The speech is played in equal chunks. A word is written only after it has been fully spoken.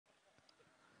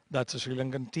That's a Sri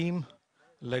Lankan team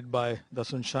led by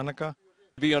Dasun Shanaka.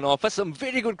 Be on offer. Some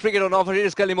very good cricket on offer. Here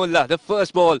is Kalimullah, the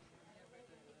first ball.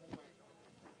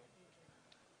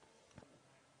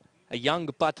 A young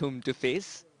Pathum to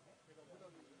face.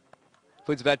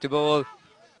 Puts bat to ball.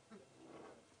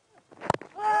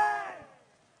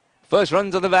 First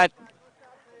runs on the bat.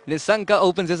 Nisanka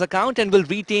opens his account and will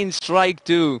retain strike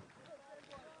two.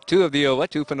 Two of the over,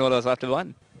 2 for no loss after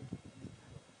one.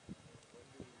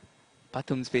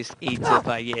 Pathum's faced 8 so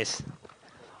far, yes.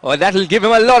 Oh, that'll give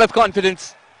him a lot of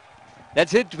confidence.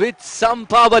 That's it with some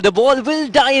power. The ball will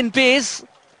die in pace.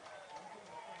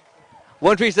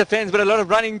 Won't reach the fence, but a lot of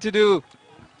running to do.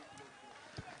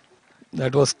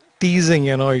 That was teasing,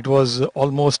 it was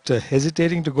almost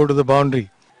hesitating to go to the boundary.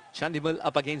 Chandimal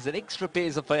up against the extra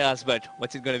pace of Fayaz, but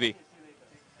what's it going to be?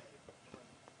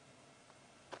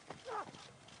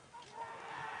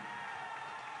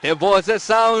 There was a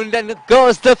sound and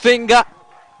goes the finger.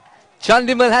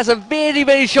 Chandimal has a very,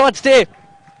 very short stay.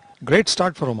 Great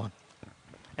start for Oman.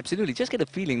 Absolutely. Just get a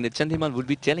feeling that Chandimal would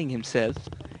be telling himself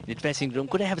in the dressing room,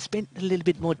 could I have spent a little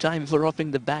bit more time before offering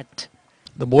the bat?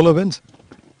 The bowler wins.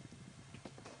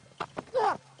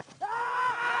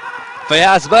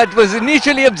 Fayaz Bhatt was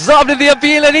initially absorbed in the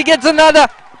appeal and he gets another.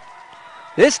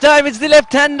 This time it's the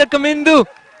left-hander Kamindu.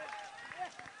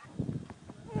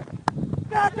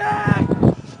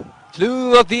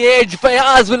 Flew off the edge.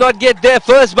 Fayaz will not get there.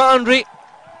 First boundary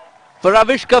for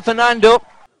Avishka Fernando.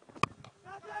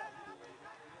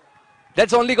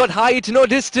 That's only got height, no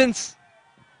distance.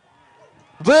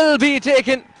 Will be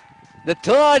taken. The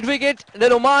third wicket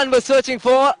that Oman was searching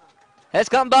for has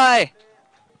come by.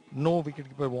 No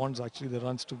wicketkeeper wants actually the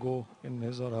runs to go in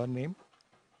his or her name.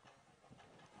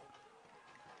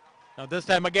 Now this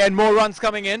time again more runs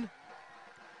coming in.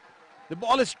 The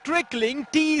ball is trickling,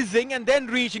 teasing and then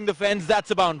reaching the fence.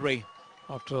 That's a boundary.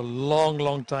 After a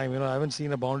long time, I haven't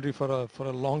seen a boundary for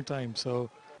a long time. So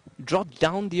dropped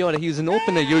down the order. He's an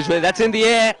opener usually. That's in the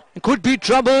air. It could be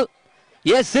trouble.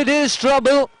 Yes, it is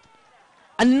trouble.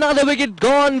 Another wicket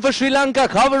gone for Sri Lanka.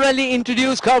 Kavaralli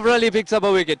introduced. Kavaralli picks up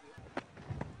a wicket.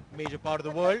 Major part of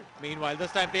the world. Meanwhile,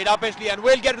 this time played uppishly and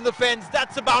will get in the fence.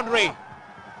 That's a boundary.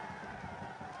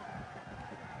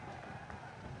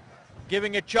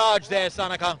 Giving a charge there,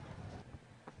 Sanaka.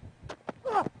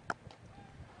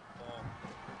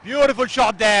 Beautiful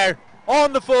shot there.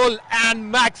 On the full and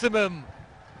maximum.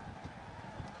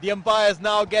 The umpires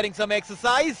now getting some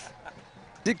exercise.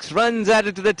 6 runs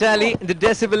added to the tally. The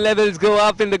decibel levels go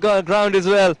up in the ground as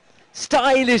well.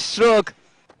 Stylish stroke.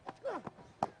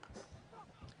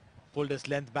 Pulled his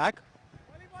length back.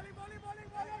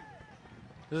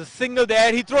 There's a single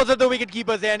there. He throws at the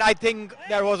wicketkeeper's end. I think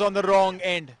that was on the wrong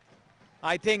end.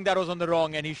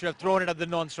 He should have thrown it at the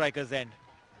non-striker's end.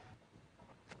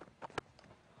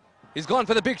 He's gone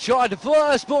for the big shot.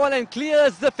 First ball and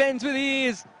clears the fence with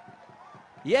ease.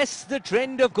 Yes, the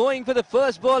trend of going for the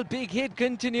first ball big hit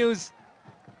continues.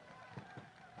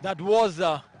 That was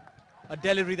a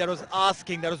delivery that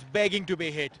was begging to be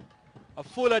hit. A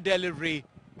fuller delivery.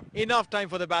 Enough time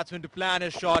for the batsman to plan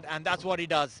his shot, and that's what he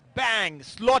does. Bang!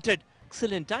 Slotted.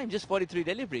 Excellent time, just 43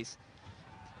 deliveries.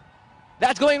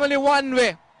 That's going only one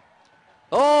way.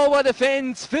 Over the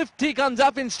fence, 50 comes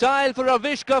up in style for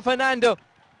Avishka Fernando.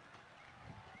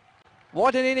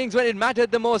 What an innings when it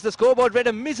mattered the most. The scoreboard read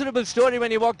a miserable story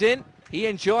when he walked in. He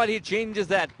ensured he changes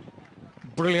that.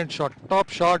 Brilliant shot, top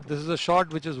shot. This is a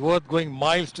shot which is worth going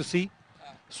miles to see.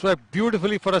 Swept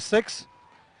beautifully for a 6.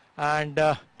 And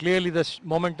clearly the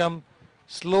momentum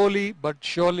slowly but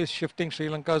surely shifting Sri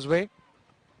Lanka's way.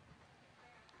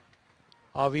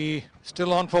 Are we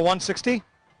still on for 160?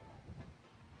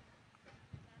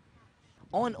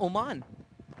 On Oman.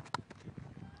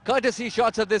 Courtesy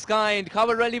shots of this kind.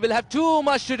 Kavaralli will have too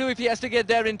much to do if he has to get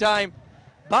there in time.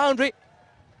 Boundary.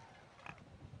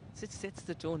 It sets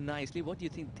the tone nicely. What do you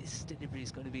think this delivery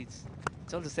is going to be?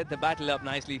 It's also set the battle up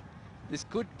nicely. This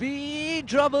could be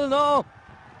trouble. No.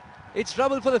 It's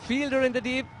trouble for the fielder in the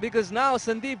deep because now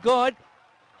Sandeep God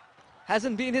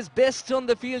hasn't been his best on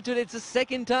the field today. It's the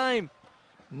second time.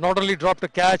 Not only dropped a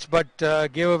catch but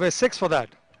gave away 6 for that.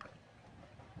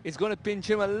 It's going to pinch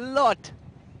him a lot.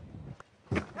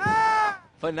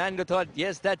 Fernando thought,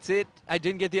 yes, that's it. I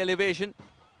didn't get the elevation.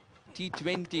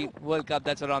 T20 World Cup,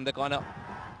 that's around the corner.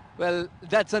 Well,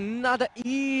 that's another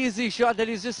easy shot that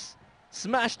he's just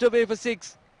smashed away for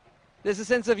 6. There's a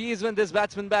sense of ease when this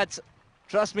batsman bats.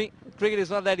 Trust me, cricket is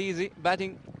not that easy.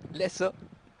 Batting lesser.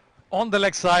 On the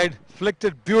leg side, flicked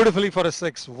it beautifully for a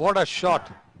 6. What a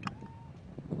shot.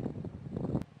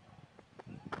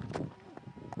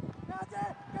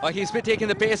 Oh, he's been taking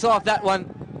the pace off that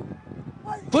one.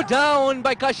 Put down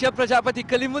by Kashyap Prajapati.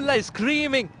 Kalimullah is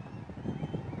screaming.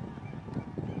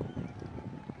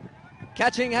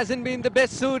 Catching hasn't been the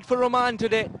best suit for Oman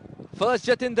today. First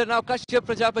Jatinder, now Kashyap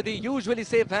Prajapati. Usually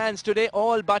safe hands today,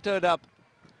 all buttered up.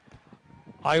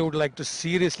 I would like to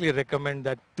seriously recommend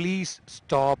that please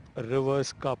stop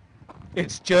reverse cup.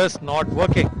 It's just not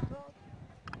working.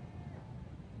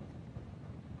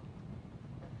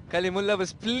 Kalimullah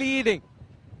was pleading.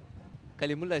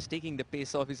 Kalimullah is taking the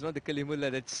pace off. It's not the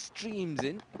Kalimullah that streams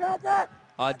in.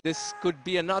 This could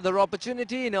be another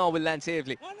opportunity. No, will land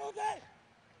safely.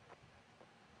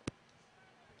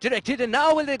 Directed, and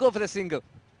now will they go for the single?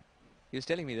 He was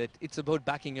telling me that it's about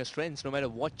backing your strengths no matter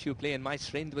what you play, and my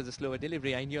strength was a slower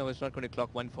delivery. I knew I was not going to clock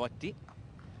 140.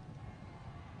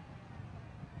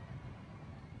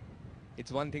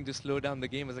 It's one thing to slow down the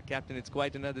game as a captain. It's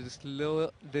quite another to slow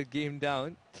the game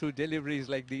down through deliveries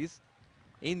like these.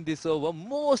 In this over,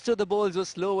 most of the balls were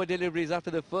slower deliveries after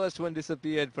the first one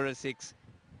disappeared for a 6.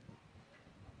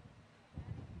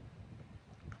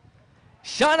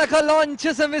 Shanaka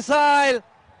launches a missile,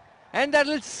 and that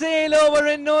will sail over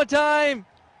in no time.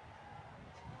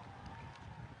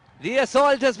 The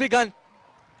assault has begun.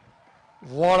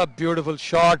 What a beautiful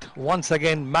shot. Once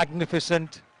again,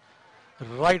 magnificent.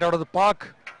 Right out of the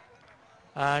park.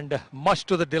 And much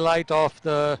to the delight of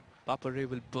the... Papare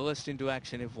will burst into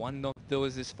action if one of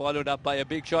those is followed up by a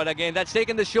big shot again. That's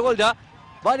taken the shoulder,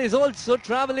 but is also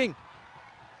travelling.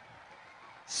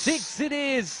 6 it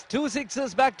is. 2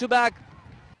 sixes back to back.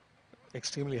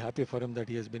 Extremely happy for him that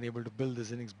he has been able to build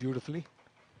this innings beautifully.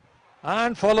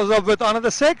 And follows up with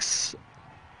another 6.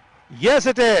 Yes,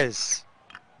 it is.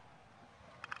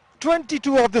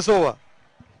 22 of this over.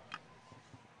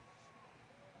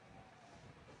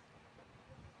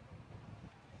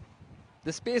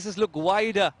 The spaces look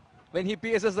wider when he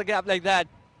pierces the gap like that.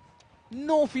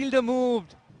 No fielder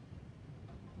moved.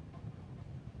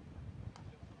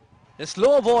 The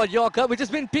slow ball Yorker, which has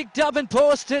been picked up and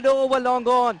posted over long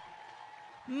on.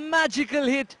 Magical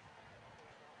hit.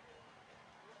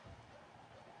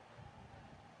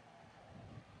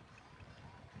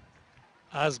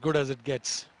 As good as it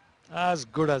gets. As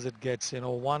good as it gets.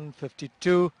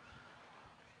 152.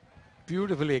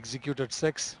 Beautifully executed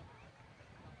 6.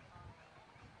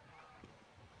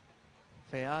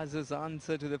 Fayaz's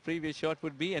answer to the previous shot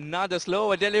would be another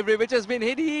slower delivery, which has been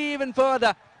hit even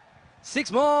further.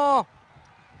 6 more.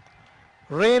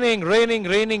 Raining.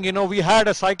 We had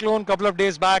a cyclone a couple of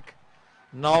days back.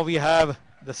 Now we have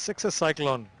the 6th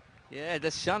cyclone. Yeah, the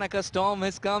Shanaka storm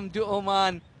has come to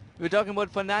Oman. We're talking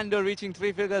about Fernando reaching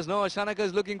 3 figures. No, Shanaka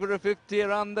is looking for a 50.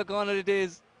 Around the corner it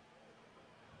is.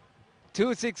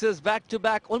 2 sixes back to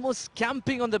back, almost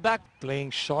camping on the back.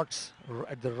 Playing shots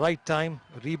at the right time,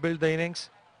 rebuild the innings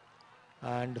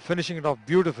and finishing it off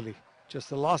beautifully. Just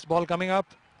the last ball coming up.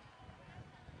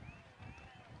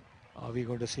 Are we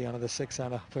going to see another 6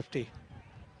 and a 50?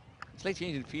 Slight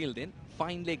change in field then.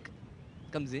 Fine leg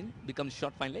comes in, becomes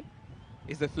short fine leg.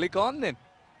 Is the flick on then?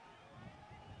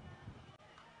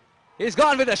 He's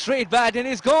gone with a straight bat and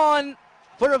he's gone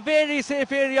for a very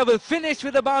safe area. Will finish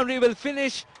with the boundary, will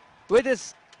finish with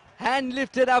his hand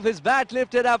lifted up, his bat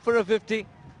lifted up for a 50.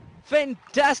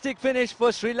 Fantastic finish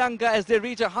for Sri Lanka as they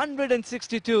reach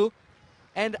 162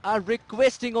 and are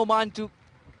requesting Oman to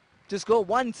score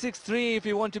 163 if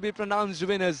you want to be pronounced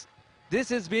winners. This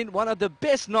has been one of the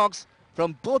best knocks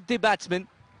from both the batsmen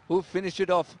who finished it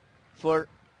off for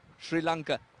Sri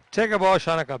Lanka. Take a ball,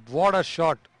 Shanaka. What a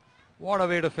shot. What a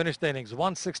way to finish the innings.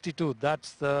 162.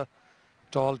 That's the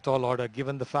tall order,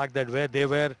 given the fact that where they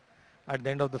were at the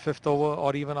end of the 5th over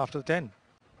or even after the 10.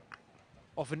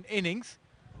 Of an innings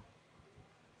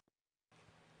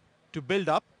to build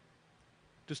up,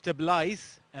 to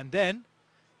stabilize, and then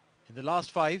in the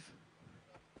last 5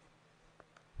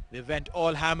 they went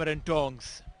all hammer and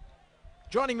tongs.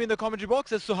 Joining me in the commentary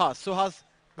box is Suhas. Suhas,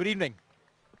 good evening.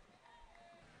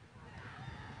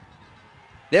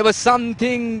 There was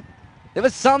something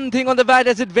on the bat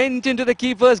as it went into the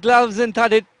keeper's gloves and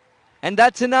thudded, and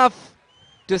that's enough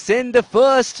to send the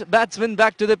first batsman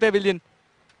back to the pavilion.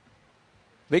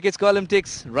 Wickets column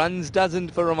ticks, runs doesn't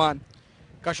for Oman.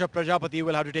 Kashyap Prajapati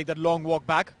will have to take that long walk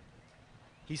back.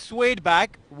 He swayed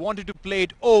back, wanted to play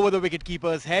it over the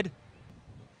wicketkeeper's head.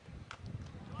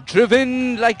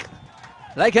 Driven like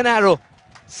an arrow.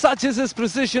 Such is his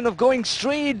precision of going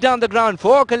straight down the ground.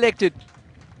 4 collected.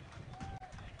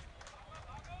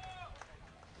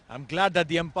 I'm glad that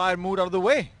the umpire moved out of the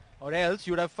way, or else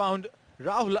you would have found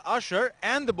Rahul Asher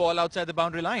and the ball outside the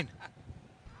boundary line.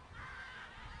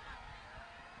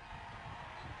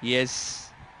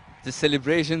 Yes, the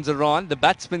celebrations are on. The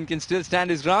batsman can still stand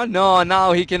his ground. No,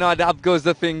 now he cannot. Up goes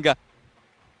the finger.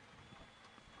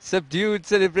 Subdued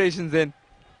celebrations then.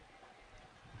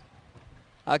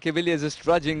 Archivilliers is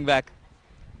trudging back.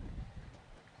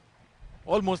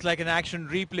 Almost like an action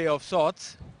replay of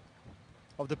sorts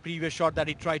of the previous shot that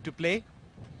he tried to play.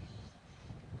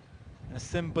 A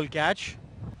simple catch.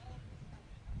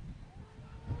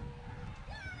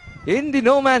 In the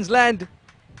no man's land,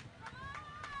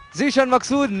 Zishan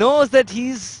Maqsood knows that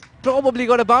he's probably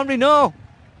got a boundary. No.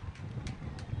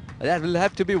 That will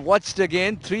have to be watched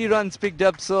again. 3 runs picked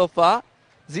up so far.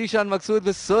 Zishan Maqsood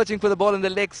was searching for the ball on the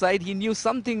leg side. He knew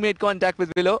something made contact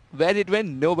with Willow. Where it went,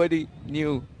 nobody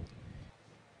knew.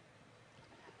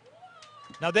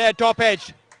 Now there, top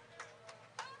edge.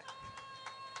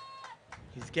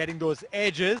 He's getting those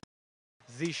edges.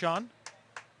 Zishan.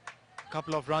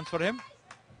 Couple of runs for him.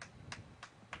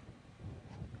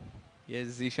 Yes,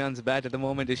 Zishan's bat at the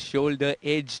moment is shoulder,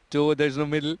 edge, toe. There's no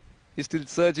middle. He's still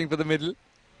searching for the middle.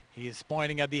 He's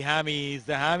pointing at the hammies.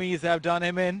 The hammies have done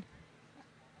him in.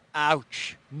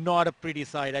 Ouch. Not a pretty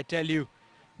sight, I tell you.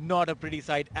 Not a pretty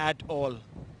sight at all.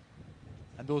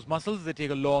 And those muscles, they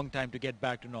take a long time to get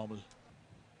back to normal.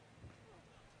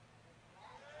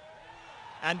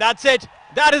 And that's it.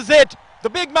 That is it. The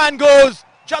big man goes.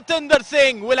 Jatinder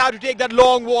Singh will have to take that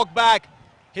long walk back.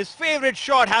 His favorite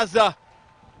shot has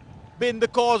been the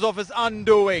cause of his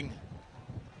undoing.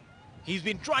 He's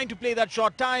been trying to play that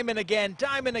shot time and again,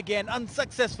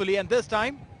 unsuccessfully. And this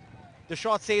time, the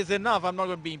shot says enough. I'm not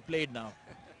going to be played now.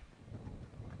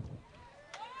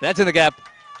 That's in the gap.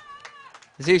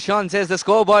 Zishan says the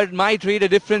scoreboard might read a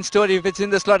different story if it's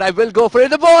in the slot. I will go for it.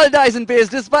 The ball dies in pace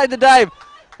despite the dive.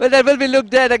 Well, that will be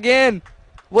looked at again.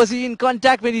 Was he in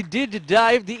contact when he did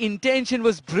dive? The intention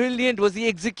was brilliant. Was the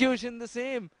execution the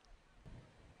same?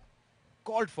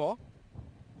 Called for.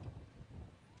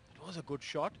 It was a good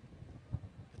shot.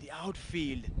 The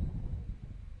outfield.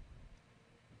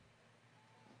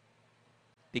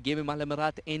 They gave him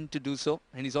Al-Amarat in to do so,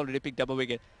 and he's already picked up a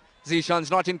wicket. Zishan's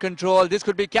not in control. This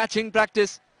could be catching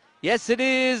practice. Yes, it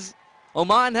is.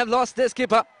 Oman have lost their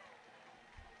skipper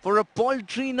for a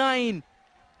paltry 9.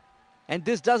 And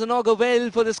this doesn't augur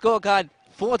well for the scorecard.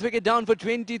 4th wicket down for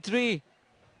 23.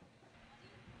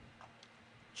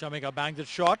 Chamika bangs it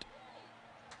short.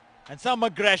 And some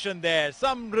aggression there.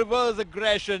 Some reverse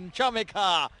aggression.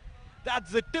 Chamika.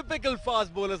 That's the typical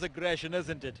fast bowler's aggression,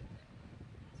 isn't it?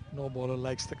 No bowler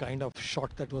likes the kind of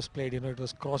shot that was played. It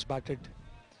was cross-batted.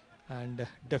 And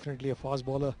definitely a fast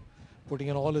bowler putting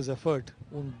in all his effort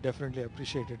won't definitely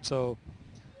appreciate it. So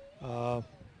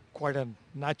quite a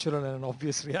natural and an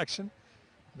obvious reaction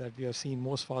that we have seen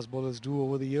most fast bowlers do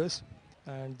over the years.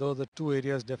 And those are the 2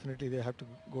 areas definitely they have to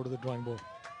go to the drawing board.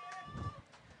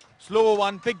 Slower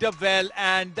one picked up well,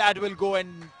 and that will go and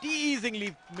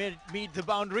teasingly meet the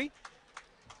boundary.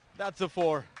 That's a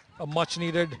 4. A much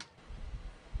needed.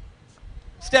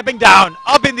 Stepping down,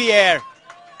 up in the air.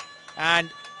 And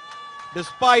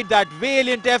despite that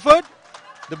valiant effort,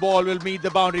 the ball will meet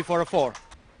the boundary for a 4.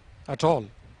 At all.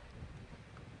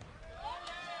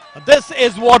 This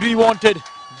is what we wanted.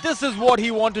 This is what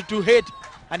he wanted to hit.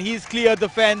 And he's cleared the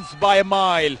fence by a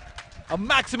mile. A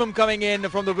maximum coming in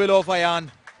from the Willow of Ayan.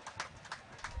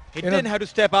 He didn't have to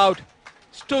step out.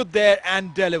 Stood there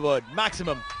and delivered.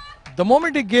 Maximum. The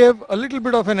moment he gave a little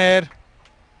bit of an air,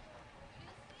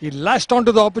 he lashed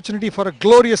onto the opportunity for a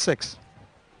glorious 6.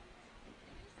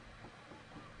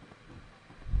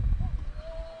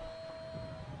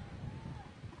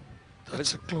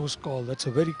 That's a close call. That's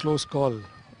a very close call.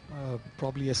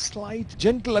 Probably a slight,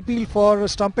 gentle appeal for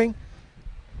stumping.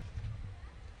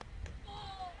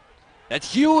 That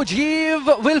huge heave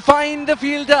will find the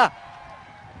fielder.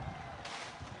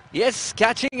 Yes,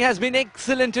 catching has been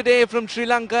excellent today from Sri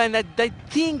Lanka, and I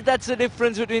think that's the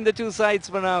difference between the 2 sides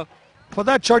for now. For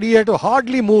that shot, he had to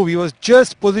hardly move. He was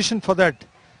just positioned for that.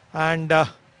 And a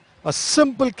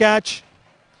simple catch.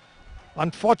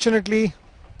 Unfortunately,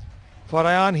 for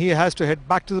Ayan, he has to head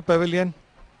back to the pavilion.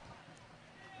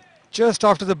 Just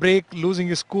after the break, losing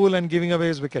his cool and giving away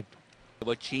his wicket.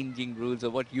 About changing rules or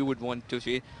what you would want to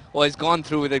see. Oh, he's gone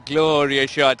through with a glorious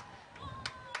shot.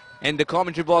 And the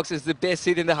commentary box is the best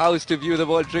seat in the house to view the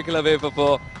ball trickle away for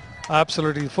 4.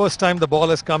 Absolutely. First time the ball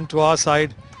has come to our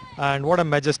side. And what a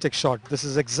majestic shot. This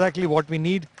is exactly what we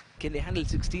need. Can they handle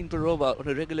 16 per over on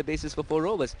a regular basis for 4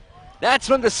 overs? That's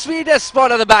from the sweetest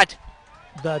spot of the bat.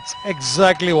 That's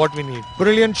exactly what we need.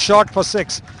 Brilliant shot for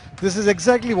 6. This is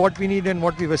exactly what we need and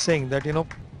what we were saying, that, you know.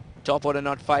 Top order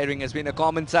not firing has been a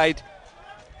common sight.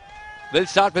 We'll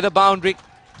start with a boundary.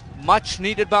 Much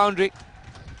needed boundary.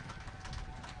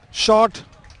 Shot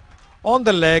on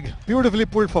the leg, beautifully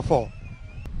pulled for 4.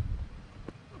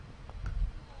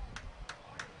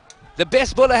 The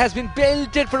best bowler has been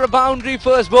belted for a boundary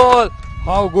first ball.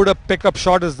 How good a pickup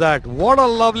shot is that? What a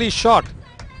lovely shot.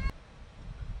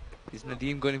 Is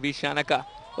Nadeem going to be Shanaka?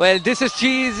 Well, this is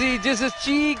cheesy, this is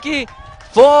cheeky.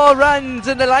 4 runs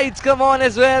and the lights come on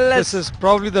as well. This is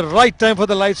probably the right time for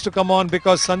the lights to come on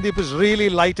because Sandeep is really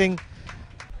lighting.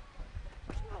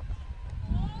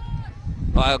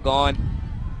 Oh, gone.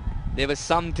 There was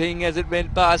something as it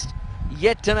went past.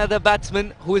 Yet another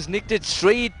batsman who has nicked it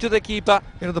straight to the keeper.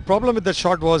 You know, the problem with that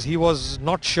shot was he was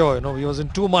not sure. You know, he was in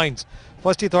two minds.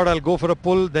 First he thought I'll go for a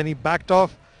pull, then he backed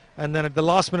off, and then at the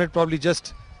last minute probably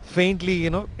just faintly, you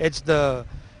know, edged the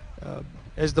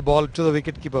ball to the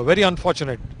wicket keeper. Very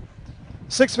unfortunate.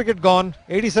 6 wicket gone,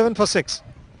 87 for 6.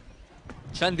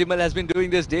 Chandimal has been doing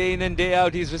this day in and day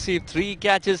out. He's received 3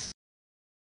 catches.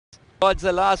 God's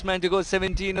the last man to go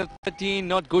 17 or 13.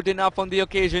 Not good enough on the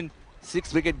occasion.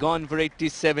 6 wicket gone for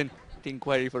 87.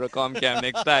 Inquiry for a Comcam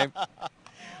next time.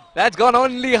 That's gone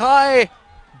only high.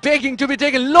 Begging to be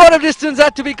taken. Lot of distance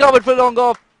had to be covered for long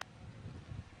off.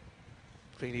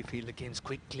 Really feel the game's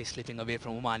quickly slipping away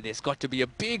from Oman. There's got to be a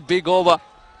big over.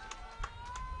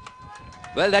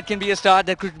 Well, that can be a start.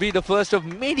 That could be the first of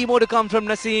many more to come from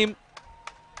Naseem.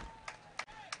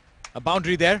 A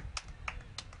boundary there.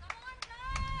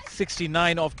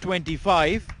 69 of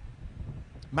 25.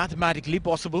 Mathematically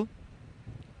possible.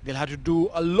 They'll have to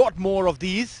do a lot more of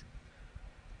these.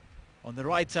 On the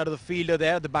right side of the fielder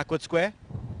there, the backward square.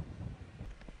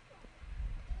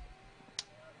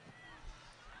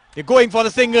 They're going for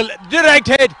the single, direct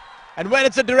hit. And when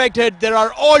it's a direct hit, there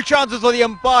are all chances for the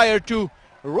umpire to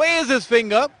raise his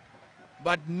finger.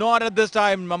 But not at this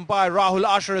time. Umpire Rahul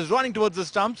Asher is running towards the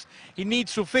stumps. He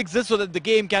needs to fix this so that the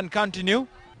game can continue.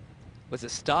 Was a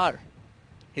star.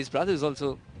 His brother is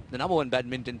also the #1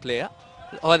 badminton player.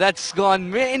 Oh, that's gone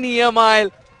many a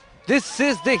mile. This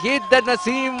is the hit that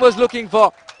Naseem was looking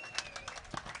for.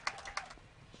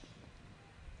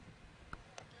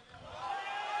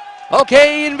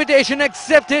 Okay, invitation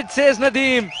accepted, says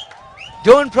Nadeem.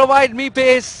 Don't provide me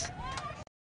pace.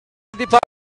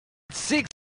 6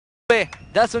 away.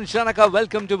 Dasun Shanaka,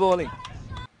 welcome to bowling.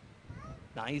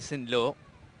 Nice and low.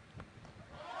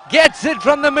 Gets it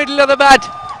from the middle of the bat.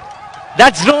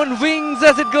 That's drawn wings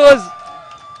as it goes.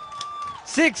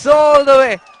 6 all the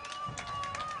way.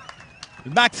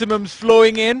 Maximums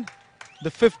flowing in. The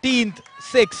 15th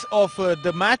 6 of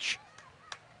the match.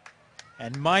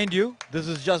 And mind you, this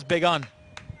is just begun.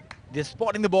 They're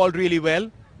spotting the ball really well.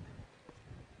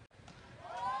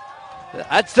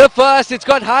 That's the first. It's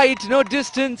got height, no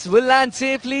distance. Will land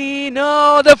safely.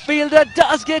 No, the fielder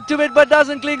does get to it but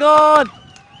doesn't cling on.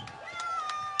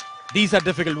 These are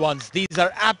difficult ones. These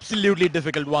are absolutely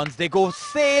difficult ones. They go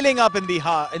sailing up in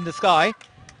the sky.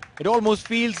 It almost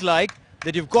feels like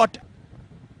that you've got...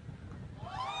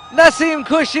 Naseem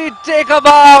Khushi, take a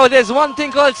bow. There's one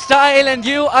thing called style and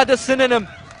you are the synonym.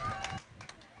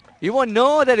 You won't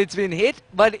know that it's been hit,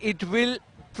 but it will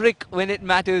prick when it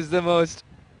matters the most.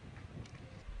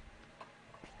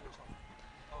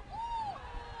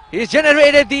 He's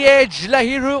generated the edge,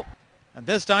 Lahiru. And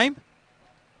this time,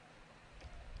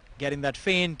 getting that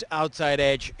faint outside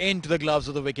edge into the gloves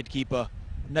of the wicketkeeper.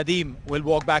 Nadeem will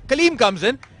walk back. Kaleem comes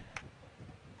in.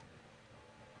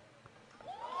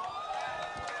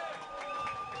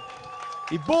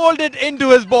 He bowled it into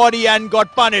his body and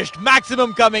got punished.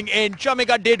 Maximum coming in.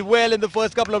 Chamika did well in the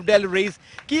first couple of deliveries,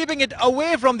 keeping it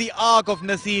away from the arc of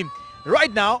Naseem.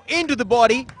 Right now, into the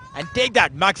body and take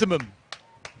that Maximum.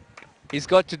 He's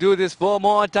got to do this 4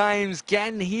 more times.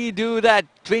 Can he do that?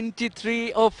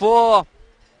 23 or 4.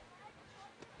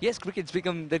 Yes, cricket's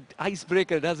become the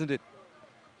icebreaker, doesn't it?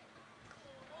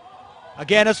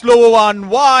 Again, a slower one,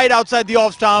 wide outside the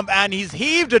off stump, and he's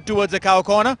heaved it towards the cow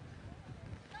corner.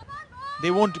 They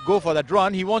won't go for that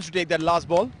run. He wants to take that last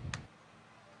ball.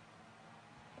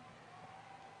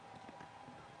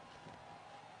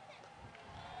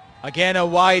 Again, a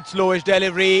wide, slowish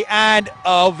delivery and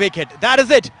a wicket. That is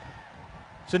it.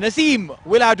 So Naseem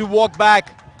will have to walk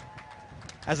back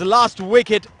as the last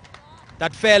wicket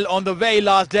that fell on the very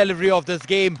last delivery of this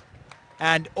game.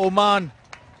 And Oman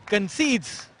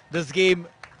concedes this game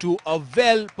to a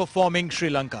well-performing Sri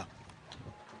Lanka.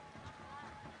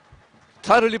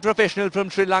 Thoroughly professional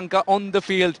from Sri Lanka on the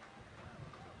field.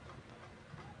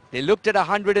 They looked at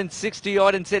 160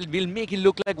 odd and said, we'll make it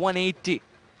look like 180.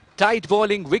 Tight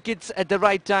bowling, wickets at the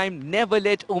right time, never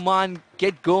let Oman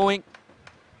get going.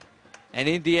 And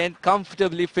in the end,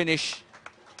 comfortably finish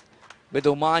with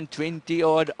Oman 20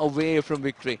 odd away from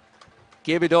victory.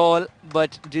 Gave it all,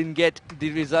 but didn't get the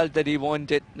result that he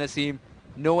wanted, Naseem.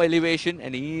 No elevation,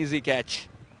 an easy catch.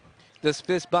 those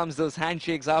fist bumps, those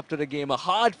handshakes after a game. A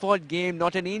hard-fought game,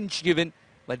 not an inch given.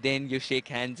 But then you shake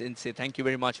hands and say, thank you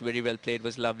very much, very well played. It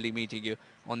was lovely meeting you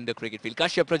on the cricket field.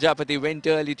 Kashyap Prajapati went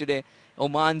early today.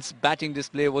 Oman's batting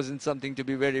display wasn't something to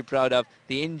be very proud of.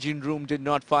 The engine room did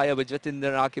not fire, but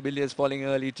Jatinder Akibilias falling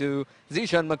early too.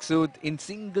 Zishan Maqsood in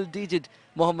single digit.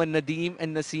 Mohammad Nadeem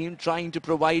and Naseem trying to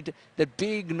provide the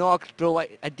big knock.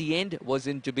 At the end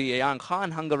wasn't to be. Ayaan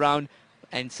Khan hung around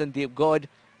and Sandeep God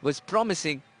was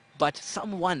promising, but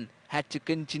someone had to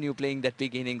continue playing that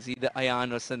big innings, either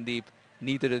Ayaan or Sandeep.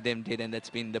 Neither of them did, and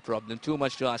that's been the problem. Too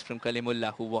much to ask from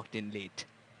Kalimullah, who walked in late.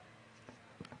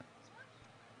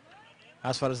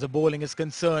 As far as the bowling is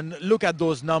concerned, look at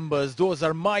those numbers. Those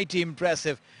are mighty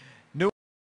impressive. No,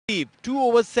 2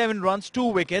 overs 7 runs, 2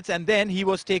 wickets, and then he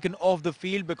was taken off the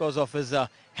field because of his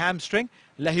hamstring.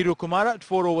 Lahiru Kumara at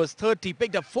 4 overs 30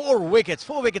 picked up 4 wickets.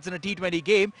 4 wickets in a T20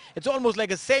 game. It's almost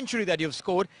like a century that you've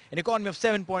scored. An economy of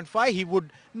 7.5 he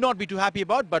would not be too happy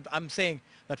about, but I'm saying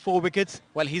that 4 wickets,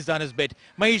 well, he's done his bit.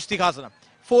 Mahesh Tikhasana,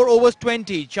 4 overs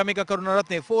 20. Chamika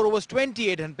Karunaratne, 4 overs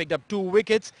 28 and picked up 2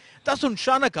 wickets. Tasun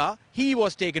Shanaka, he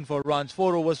was taken for runs,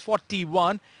 4 overs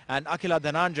 41. And Akhila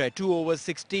Dhananjay, 2 overs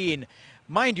 16.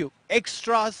 Mind you,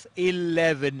 extras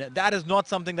 11. That is not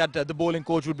something that the bowling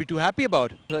coach would be too happy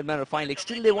about. Third man of fine leg.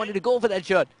 Still they wanted to go for that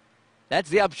shot. That's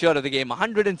the upshot of the game.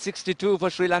 162 for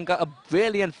Sri Lanka. A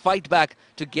brilliant fight back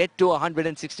to get to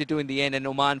 162 in the end. And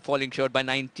Oman falling short by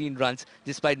 19 runs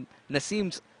despite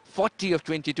Naseem's 40 of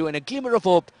 22 and a glimmer of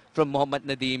hope from Mohammad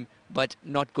Nadeem, but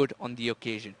not good on the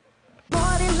occasion.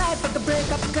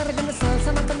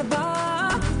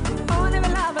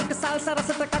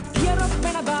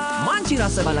 Manchi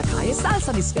rasa balakay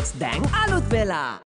salsa biscuits dang alut bela.